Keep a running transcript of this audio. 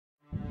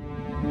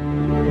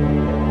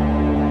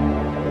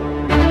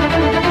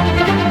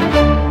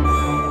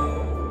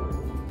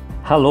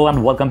Hello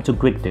and welcome to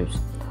Quick Tips.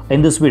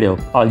 In this video,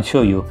 I'll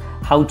show you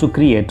how to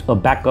create a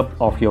backup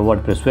of your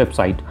WordPress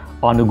website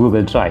on a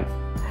Google Drive.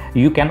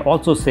 You can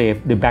also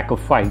save the backup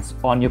files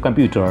on your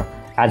computer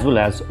as well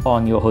as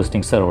on your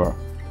hosting server.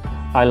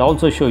 I'll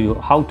also show you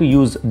how to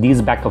use these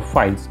backup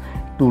files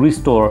to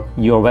restore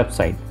your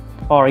website,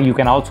 or you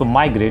can also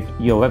migrate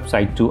your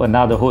website to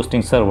another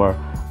hosting server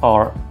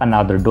or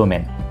another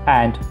domain.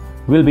 And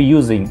we'll be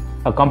using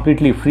a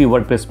completely free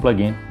WordPress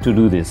plugin to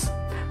do this.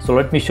 So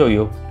let me show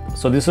you.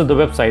 So this is the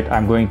website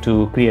I'm going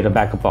to create a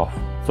backup of.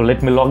 So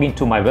let me log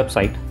into my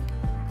website.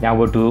 Now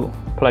go to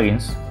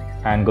plugins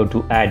and go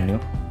to add new.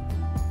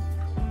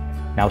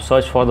 Now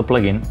search for the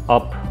plugin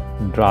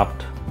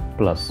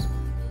UpdraftPlus.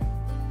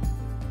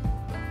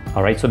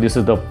 Alright, so this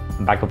is the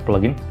backup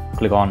plugin.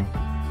 Click on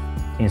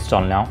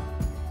install now.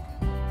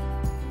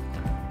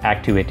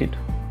 Activate it.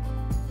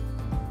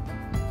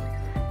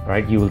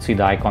 Alright, you will see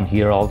the icon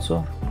here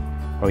also,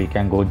 or you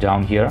can go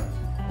down here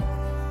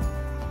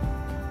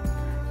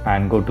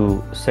and go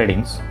to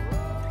settings.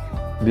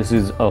 This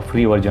is a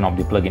free version of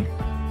the plugin.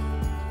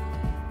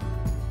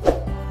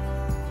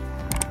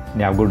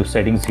 Now go to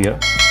settings here.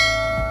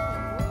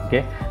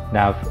 Okay,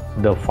 now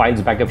the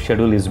files backup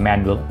schedule is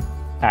manual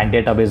and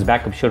database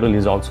backup schedule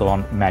is also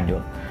on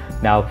manual.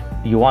 Now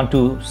you want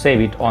to save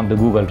it on the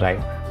Google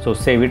Drive, so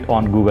save it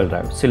on Google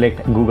Drive.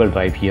 Select Google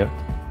Drive here.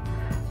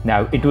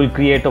 Now it will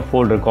create a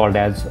folder called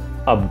as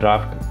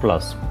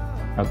UpdraftPlus.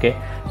 Okay,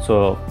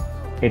 so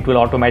it will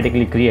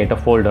automatically create a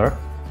folder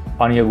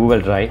on your Google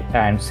Drive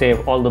and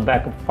save all the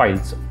backup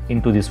files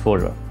into this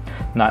folder.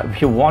 Now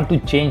if you want to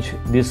change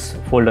this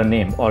folder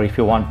name, or if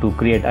you want to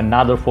create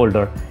another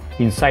folder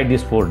inside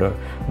this folder,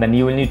 then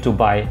you will need to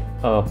buy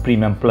a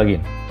premium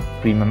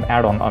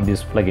add-on on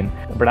this plugin.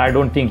 But I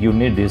don't think you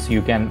need this.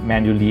 You can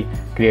manually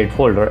create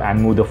folder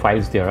and move the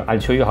files there. I'll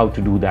show you how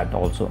to do that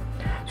also.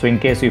 So in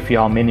case if you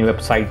have many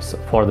websites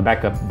for the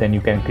backup, then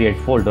you can create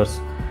folders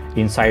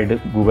inside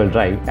Google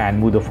Drive and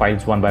move the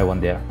files one by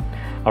one there.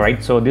 All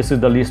right, so this is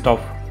the list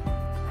of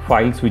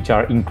files which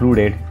are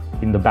included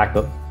in the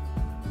backup.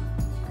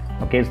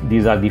 Okay,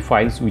 these are the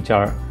files which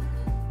are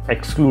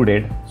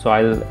excluded. So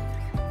I'll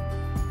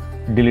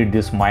delete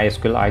this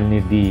MySQL. I'll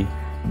need the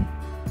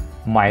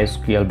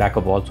MySQL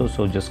backup also,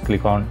 so just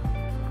click on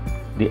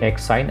the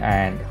X sign,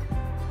 and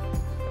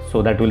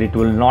so that it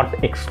will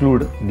not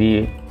exclude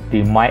the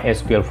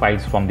MySQL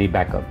files from the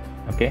backup.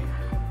 Okay,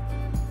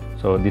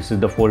 so this is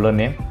the folder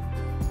name.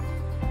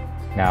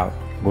 Now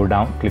go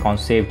down, click on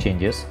save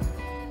changes.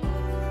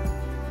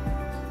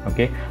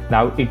 Okay,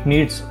 now it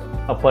needs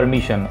a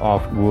permission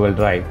of Google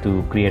Drive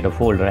to create a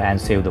folder and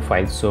save the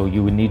files, so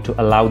you will need to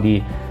allow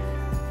the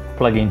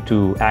plugin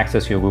to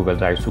access your Google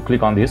Drive. So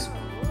click on this.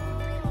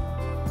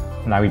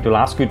 Now it will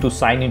ask you to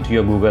sign into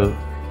your Google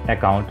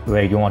account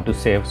where you want to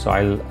save. So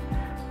I'll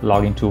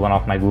log into one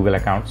of my Google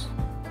accounts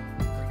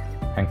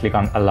and click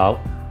on allow.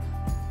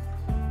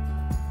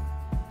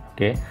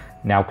 Okay,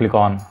 now click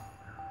on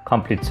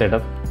complete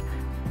setup.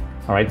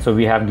 Alright, so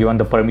we have given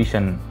the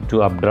permission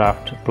to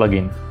Updraft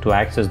plugin to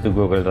access the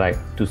Google Drive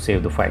to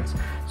save the files.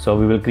 So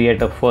we will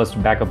create a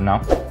first backup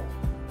now.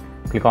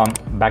 Click on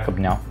backup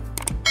now.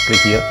 Click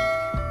here.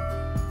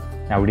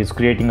 Now it is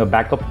creating a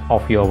backup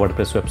of your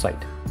WordPress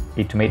website.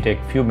 It may take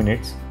few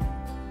minutes.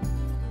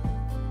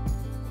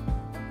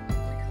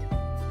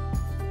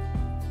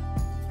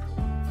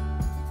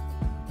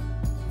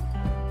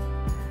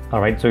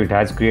 Alright, so it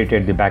has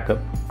created the backup.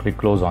 Click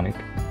close on it.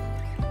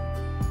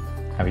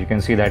 Now you can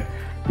see that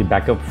the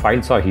backup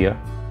files are here,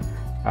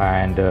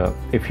 and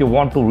if you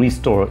want to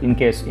restore, in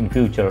case in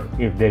future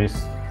if there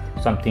is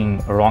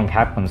something wrong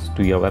happens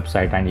to your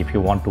website and if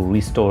you want to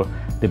restore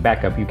the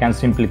backup, you can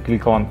simply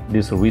click on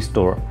this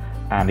restore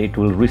and it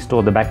will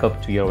restore the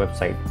backup to your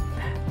website.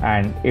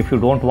 And if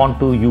you don't want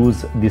to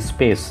use the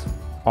space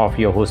of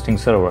your hosting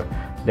server,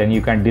 then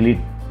you can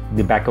delete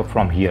the backup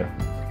from here,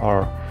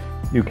 or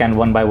you can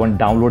one by one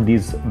download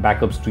these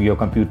backups to your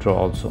computer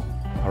also.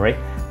 All right,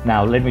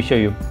 now let me show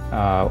you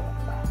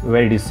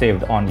where it is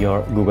saved on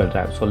your Google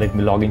Drive. So let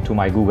me log into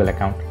my Google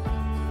account.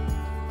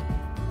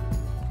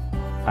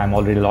 I'm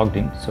already logged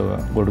in, so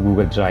go to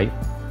Google Drive,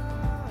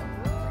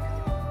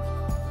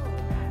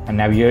 and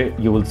now here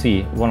you will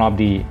see one of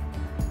the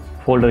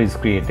folder is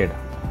created,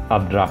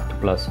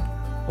 UpdraftPlus.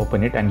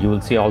 Open it and you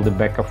will see all the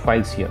backup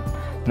files here.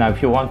 Now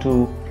if you want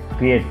to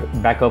create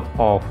backup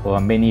of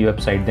many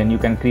websites, then you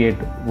can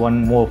create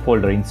one more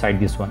folder inside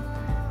this one.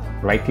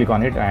 Right click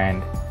on it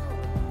and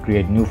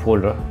create new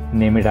folder,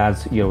 name it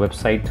as your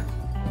website,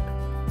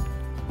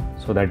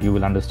 so that you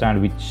will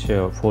understand which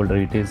folder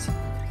it is.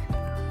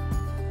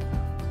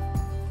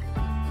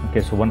 Okay,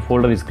 so one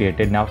folder is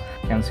created. Now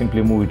you can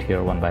simply move it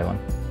here one by one.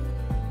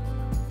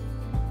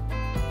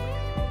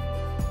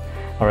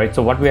 Alright,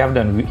 so what we have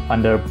done,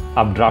 under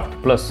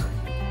UpdraftPlus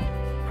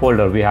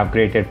folder, we have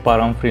created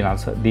Param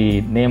Freelancer,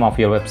 the name of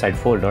your website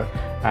folder,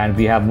 and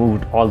we have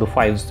moved all the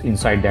files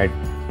inside that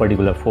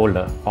particular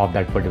folder of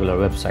that particular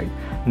website.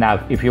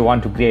 Now if you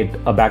want to create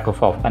a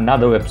backup of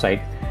another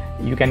website,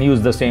 you can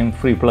use the same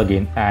free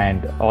plugin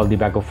and all the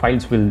backup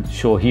files will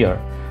show here,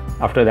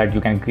 After that,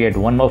 you can create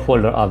one more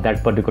folder of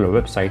that particular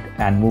website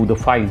and move the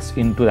files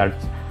into that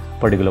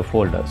particular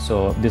folder.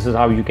 So this is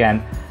how you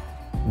can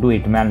do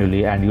it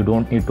manually, and you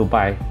don't need to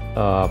buy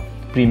a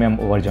premium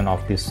version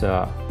of this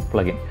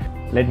plugin.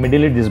 Let me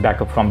delete this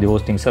backup from the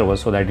hosting server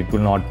so that it will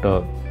not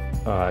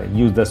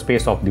use the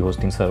space of the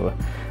hosting server.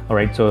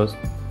 Alright, so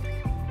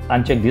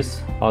uncheck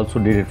this, also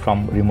delete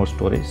from remote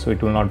storage, so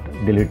it will not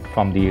delete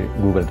from the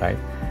Google Drive,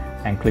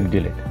 and click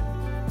delete.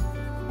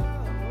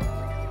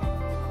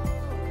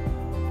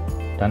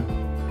 Done.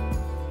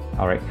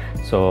 Alright,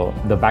 so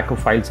the backup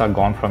files are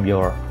gone from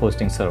your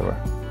hosting server.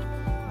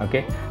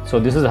 Okay, so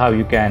this is how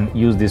you can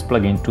use this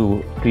plugin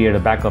to create a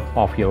backup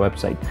of your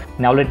website.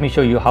 Now let me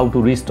show you how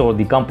to restore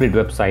the complete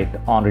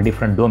website on a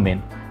different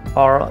domain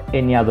or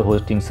any other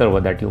hosting server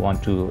that you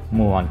want to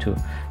move on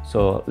to.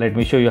 So let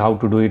me show you how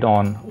to do it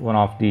on one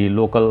of the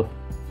local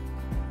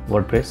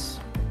WordPress.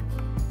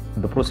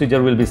 The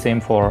procedure will be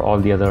same for all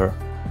the other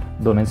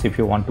domains. If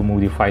you want to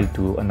move the file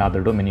to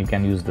another domain, you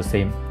can use the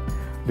same.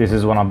 This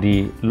is one of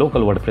the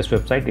local WordPress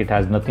website. It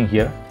has nothing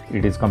here.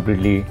 It is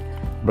completely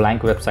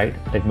blank website.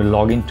 Let me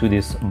log into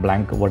this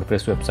blank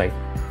WordPress website.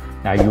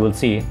 Now you will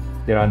see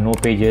there are no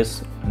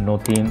pages, no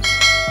themes,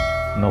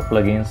 no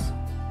plugins,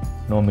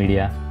 no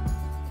media.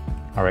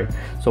 Alright,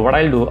 so what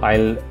I'll do,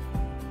 I'll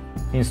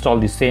install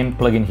the same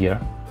plugin here.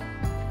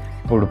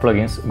 Go to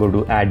plugins, go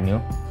to add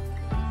new,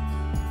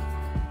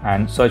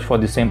 and search for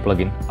the same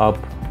plugin,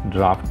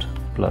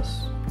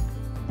 UpdraftPlus.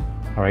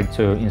 Alright,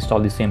 so install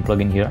the same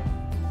plugin here,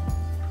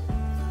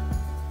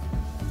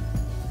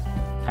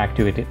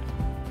 activate it.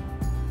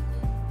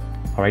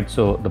 Alright,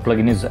 so the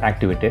plugin is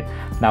activated.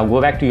 Now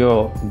go back to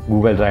your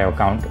Google Drive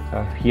account.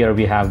 Here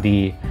we have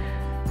the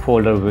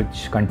folder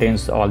which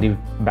contains all the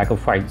backup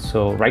files.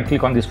 So right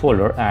click on this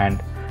folder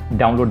and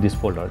download this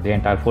folder, the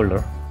entire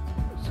folder.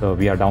 So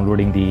we are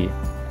downloading the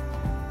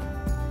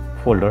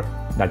folder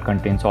that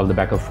contains all the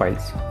backup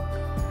files.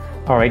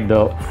 Alright,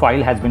 the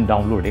file has been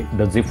downloaded.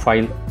 The zip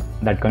file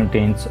that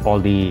contains all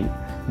the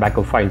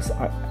backup files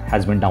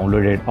has been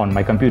downloaded on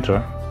my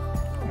computer,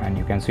 and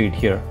you can see it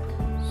here.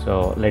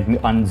 So let me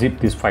unzip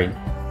this file.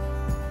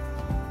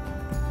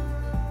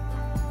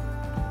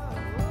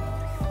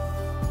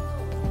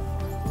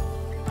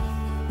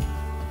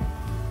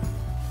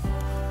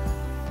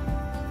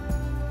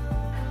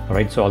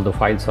 Alright, so all the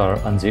files are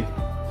unzipped.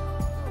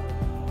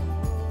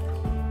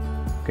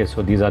 Okay,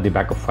 so these are the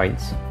backup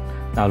files.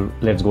 Now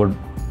let's go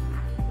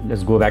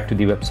back to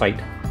the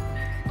website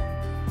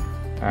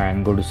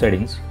and go to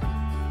settings.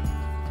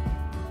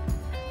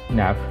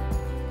 Now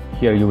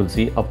here you will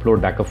see upload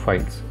backup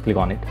files. Click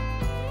on it.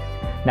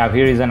 Now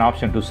here is an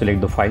option to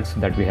select the files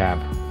that we have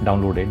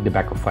downloaded, the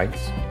backup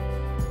files.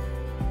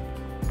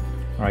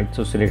 Alright,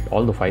 so select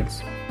all the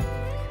files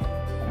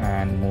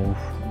and move,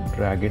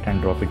 drag it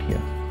and drop it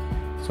here.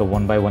 So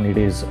one by one it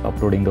is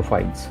uploading the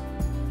files.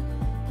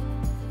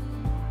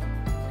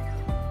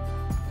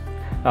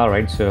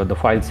 Alright, so the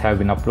files have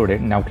been uploaded.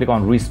 Now click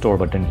on restore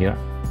button here.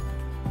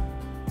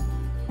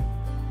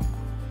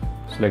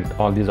 Select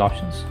all these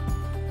options.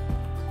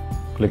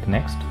 Click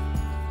next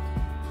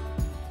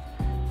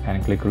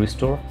and click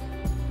restore.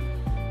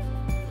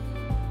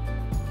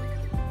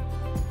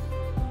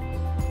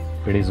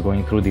 It is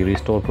going through the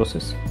restore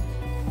process.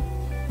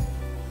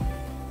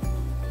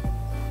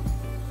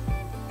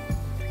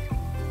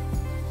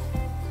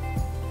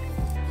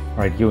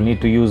 Alright, you need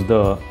to use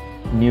the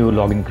new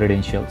login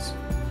credentials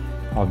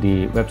of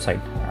the website,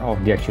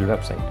 of the actual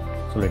website.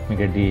 So let me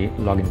get the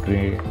login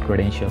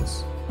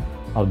credentials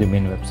of the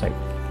main website.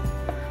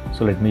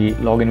 So let me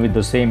log in with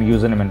the same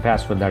username and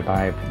password that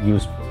I have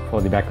used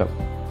for the backup.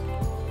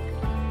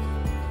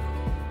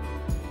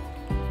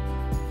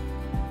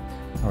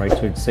 Alright,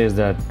 so it says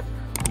that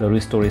the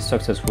restore is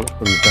successful,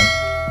 return.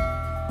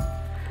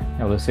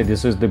 Now let's say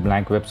this is the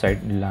blank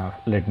website. Now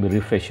let me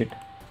refresh it.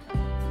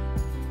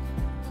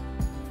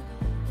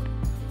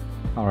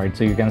 Alright,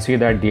 so you can see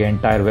that the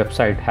entire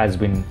website has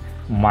been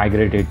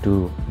migrated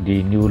to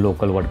the new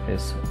local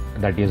WordPress.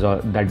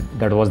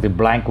 That was the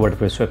blank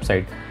WordPress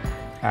website,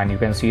 and you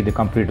can see the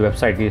complete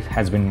website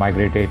has been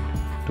migrated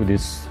to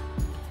this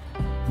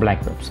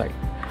blank website.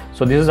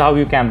 So this is how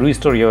you can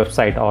restore your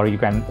website, or you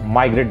can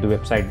migrate the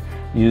website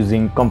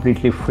using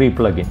completely free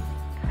plugin.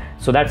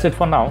 So that's it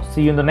for now.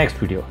 See you in the next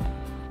video.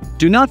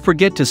 Do not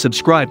forget to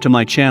subscribe to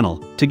my channel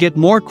to get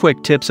more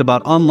quick tips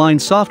about online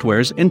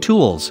softwares and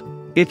tools.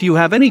 If you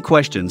have any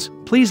questions,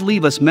 please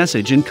leave us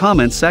message in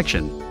comments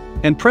section.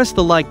 And press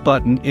the like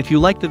button if you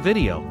like the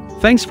video.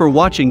 Thanks for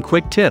watching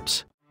Quick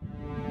Tips.